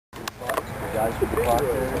Hey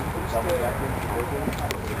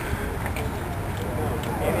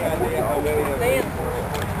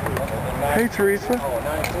Teresa.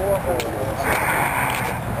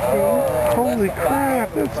 Holy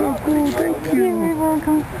crap, that's so cool. Thank you. You're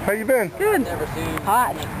welcome. How you been? Good.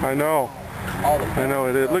 Hot. I know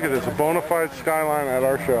it is. Look at this, a bona fide skyline at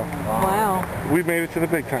our show. Wow. We made it to the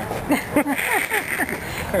big time.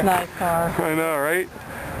 Nice car. I know, right?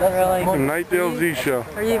 Really. Nightdale Z show.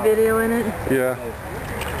 Are you videoing it? Yeah.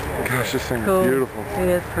 Gosh, this thing Cool. is beautiful. It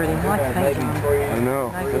is pretty. I like the paint on it. I know.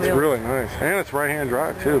 Nice It's wheel. really nice. And it's right-hand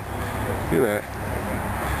drive, too. Look at that.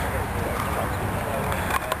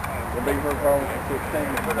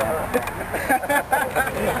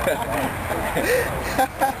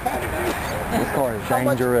 This car is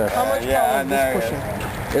dangerous. How much Yeah, I power is know. this pushing?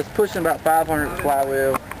 It's pushing about 500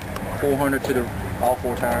 flywheel, 400 to all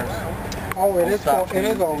four tires. Oh, it is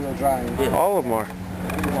all-wheel drive. Yeah. All of them are.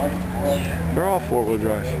 They're all four-wheel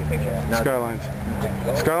drive. Skylines.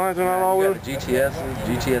 Skylines are not all-wheel? GTSs,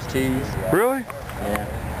 GTSTs. Really? Yeah.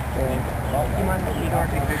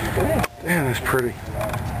 Damn, that's pretty.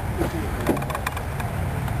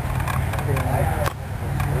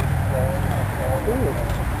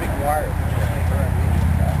 Big wire.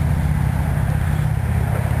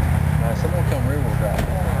 Some of them come rear-wheel drive.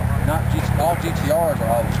 Not all GTRs are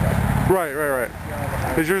all-wheel drive. Right.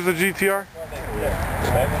 Is yours a GTR?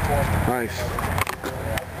 Nice.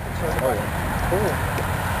 Cool.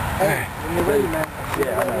 Hey, when you're ready, man.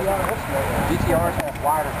 Yeah. GTRs have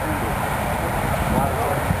wider fenders.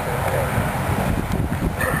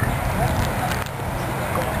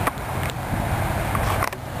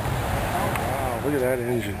 Look at that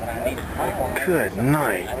engine. Good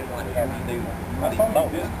night.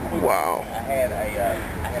 Wow.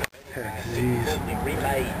 Z's.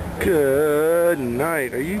 Good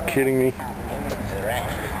night. Are you kidding me?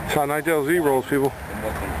 That's how Nightdale Z rolls, people.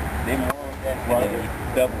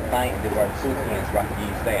 Double paint to where the cool pins right to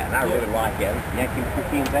use that. And I really like it. Yank them cool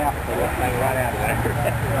pins out, pull that thing right out of there.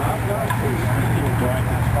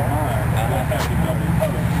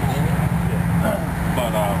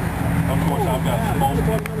 But of course I've got the phone.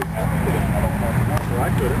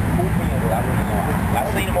 I've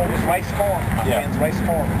seen them on this race car. My friend's race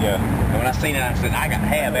car. Yeah. And when I seen it, I said, I got to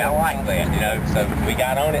have it. I like that, you know. So we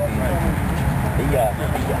got on it, and he got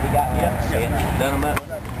me up and done them up.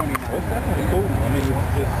 Well, it's definitely cool. I mean,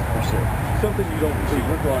 it's just something you don't see.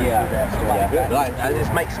 Like, it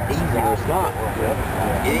just makes it easier. It's not.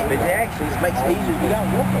 It actually just makes it easier. You got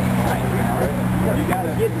to work on it. You got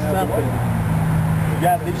to get to something. You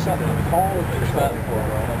got to do something in the car or something.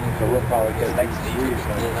 So we'll probably get next to you.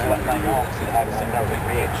 Let thing off. So have it sitting over the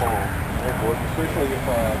red car. Especially if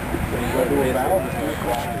you go to a valve.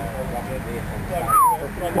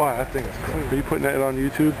 Wow, that thing is cool. Are you putting that on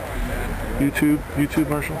YouTube? YouTube,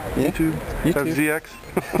 Marshall? Yeah. YouTube? FZX?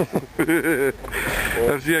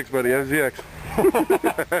 FZX, buddy, FZX.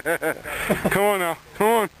 Come on now, come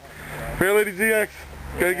on. Fair Lady ZX.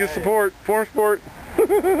 Gotta get support. Form sport.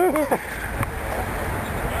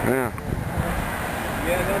 Yeah.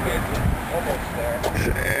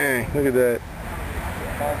 Dang, look at that.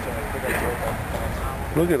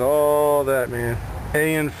 Look at all that, man.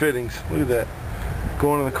 AN fittings. Look at that.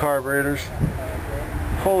 Going to the carburetors.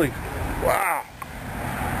 Holy, wow.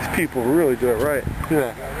 These people really do it right. Look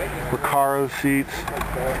at that. Recaro seats.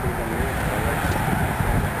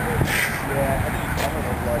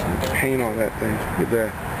 Paint on that thing. Look at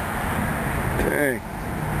that. Dang.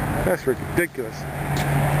 That's ridiculous.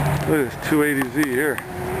 Look at this 280Z here.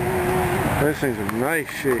 This thing's in nice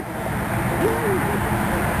shape.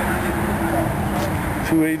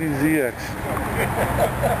 280ZX.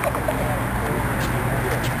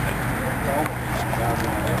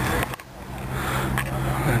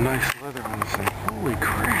 That nice leather on this thing. Holy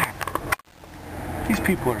crap. These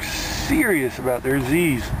people are serious about their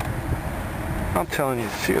Z's. I'm telling you,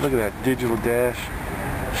 see, look at that digital dash.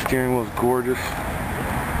 Steering wheel's gorgeous.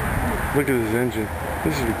 Look at this engine.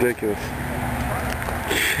 This is ridiculous.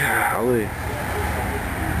 Golly.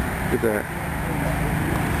 Look at that.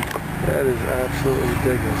 That is absolutely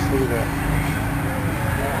ridiculous. Look at that.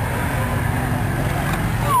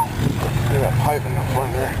 Look at that pipe in the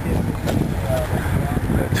front there.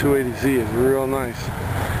 That 280Z is real nice.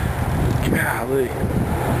 Golly.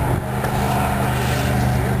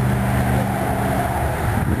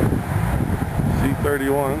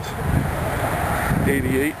 Z31s.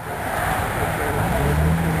 88.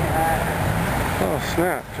 Oh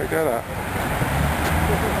snap, check that out.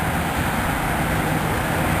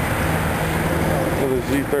 Another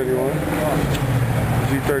Z31.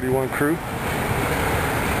 Z31 crew.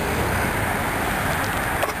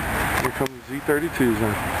 come Z32s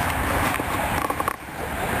then.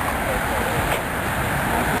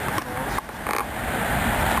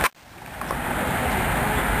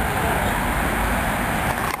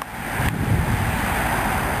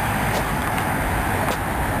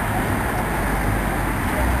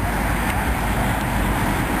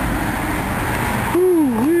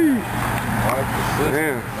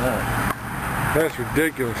 Man, that's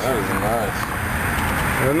ridiculous. That is nice.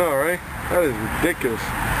 I know, right? That is ridiculous.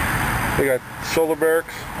 They got solar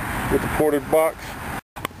barracks with the ported box.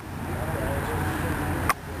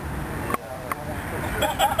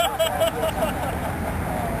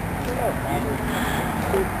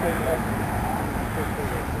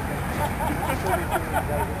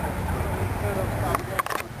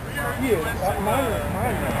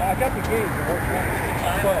 I got the gauge.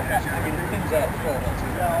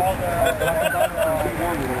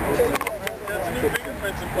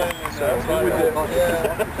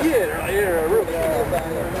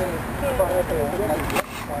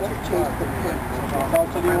 I'll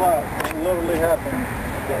tell you what, it literally happened.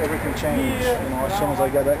 Everything changed. You know, as soon as I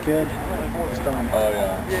got that kid, it's done. Oh,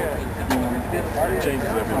 yeah. It changes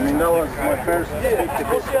everything. I mean, that was my first big to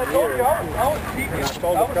this year. I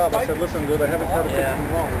told the cop, I said, listen, dude, I haven't had a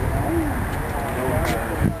fixing wrong.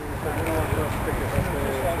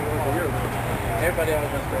 Everybody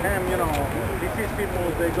else was for him, you know, these people,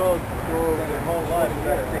 they go through their whole life.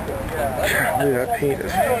 Dude, that paint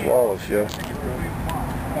is flawless, yo.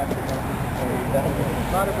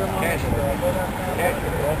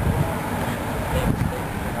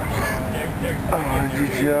 Oh,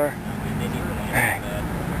 GTR. Hey.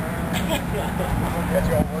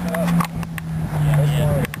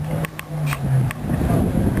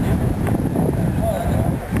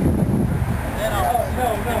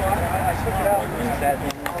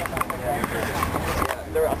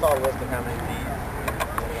 I thought it was the how many feet.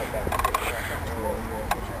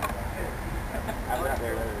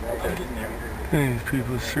 Man, these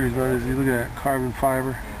people are serious about this. Look at that carbon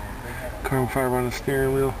fiber. Carbon fiber on the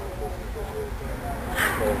steering wheel.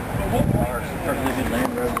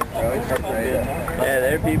 Yeah,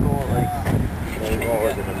 there are people like what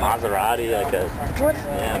was it, a Maserati, like a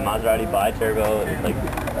Maserati bi-turbo, like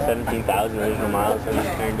 17,000 original miles when it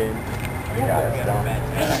turned in.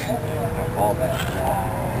 All that.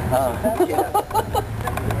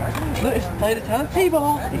 Look, it's played a ton of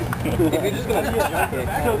T-ball. If you're just gonna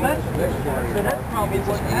so that's probably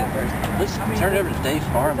what happened. Let's turn it over to Dave's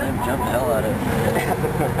farm and let him jump the hell out of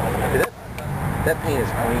it. That paint is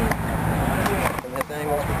clean. That thing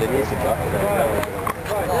was ridiculous.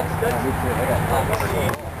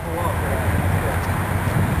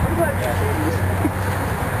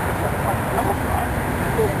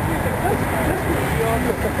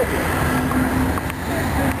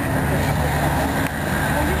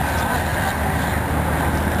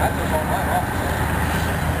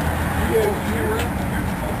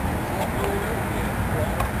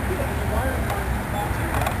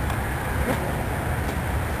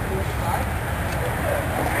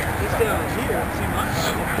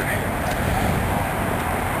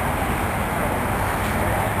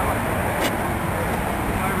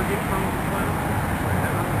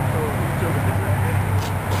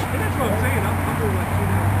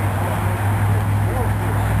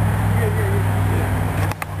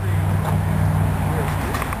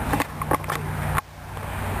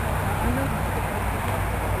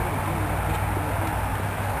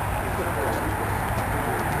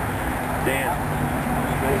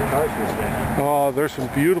 Oh, there's some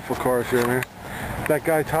beautiful cars here, man. That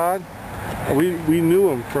guy Todd, we knew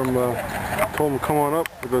him from, told him to come on up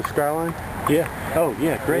with the Skyline. Yeah. Oh,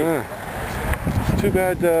 yeah, great. Yeah. It's too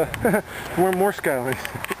bad there weren't more Skylines.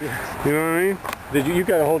 You know what I mean? Did you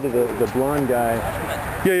got a hold of the blonde guy?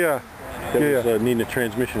 Yeah. That was needing a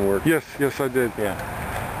transmission work. Yes, I did. Yeah.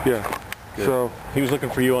 Yeah. Good. So he was looking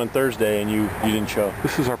for you on Thursday, and you didn't show.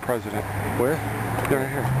 this is our president. Where? They're right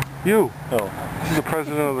here. You. Oh. This is the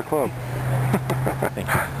president of the club. Thank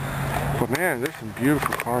you. But man, there's some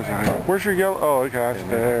beautiful cars out here. Where's your yellow? Oh, okay,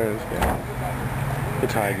 there it is.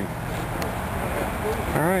 It's hiding.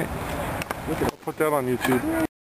 All right. I'll put that on YouTube.